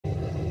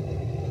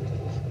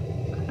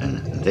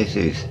this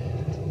is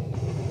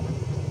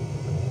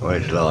what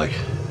it's like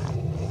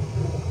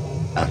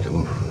after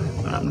what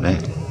happened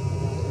there.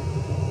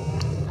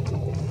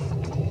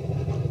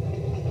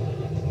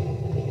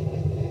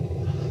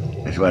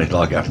 This is what it's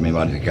like after my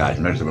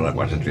modification. Let's have a look.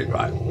 What's the trip?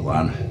 Right,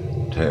 1,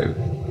 2,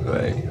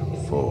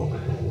 3, 4.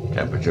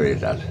 Temperature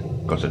is that,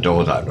 because the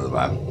door's open at the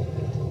moment.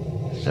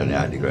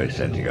 78 degrees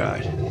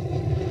centigrade.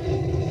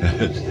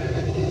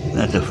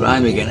 That's the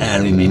frame we get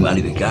out of my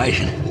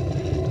modification.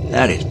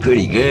 That is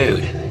pretty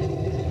good.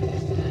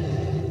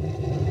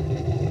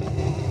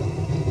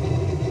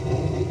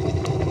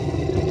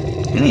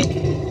 Isn't it?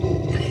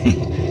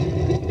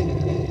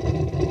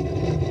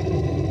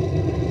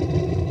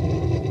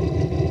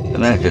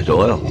 And that's just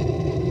oil.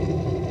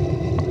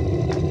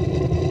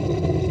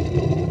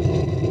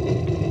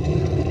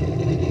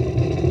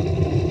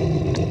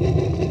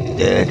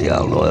 Dirty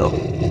old oil.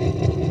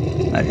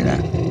 Imagine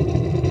that.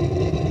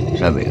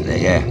 So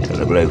yeah, got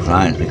the blue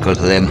frames because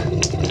of them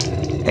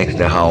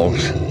extra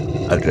holes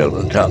I drilled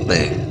at the top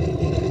there.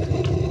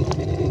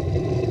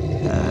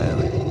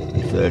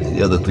 Refer to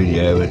the other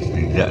video as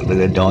exactly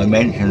the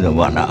dimensions and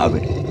whatnot of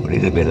it. But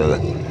it's a bit of a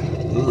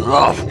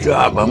rough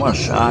job, I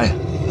must say.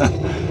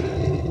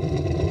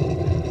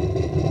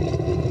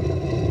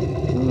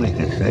 Oh, you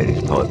can see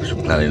this pipe's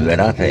blowing red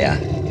hot here.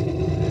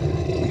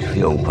 This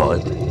fuel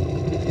pipe.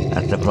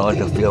 That's the price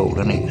of fuel,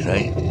 isn't it?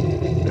 See?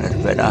 That's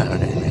red hot. I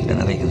don't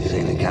know if you can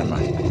see the camera.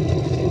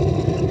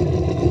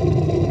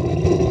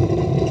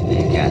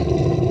 There you can.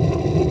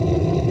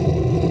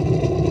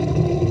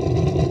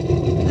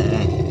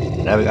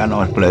 There we got a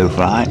nice blue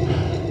flame.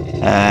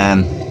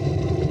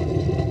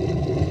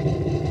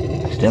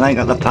 Still ain't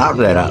got the pop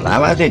red hot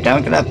now, has it?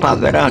 Don't get that pop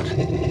red hot.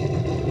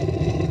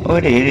 Oh,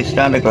 it is. It's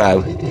starting to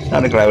glow. It's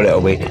starting to glow a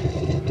little bit.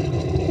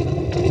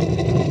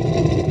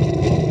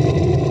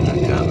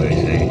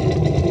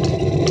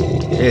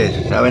 Cheers.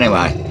 So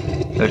anyway,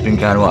 so it's been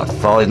going what,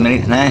 5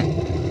 minutes now?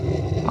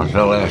 I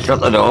shall shut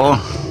the door.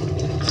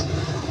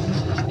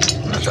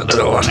 I'll shut the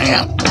door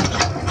now.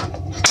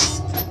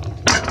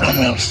 And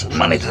we'll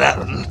monitor that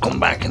and come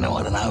back in, I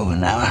don't know,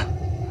 an hour.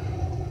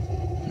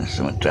 There's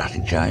some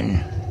drastic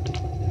change.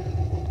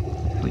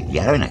 It's a bit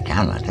yellow in the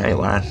camera, I tell you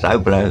what, that's so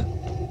blue.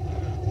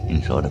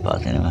 Inside the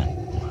pot anyway.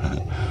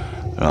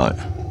 Right,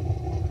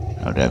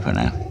 I'll do it for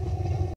now.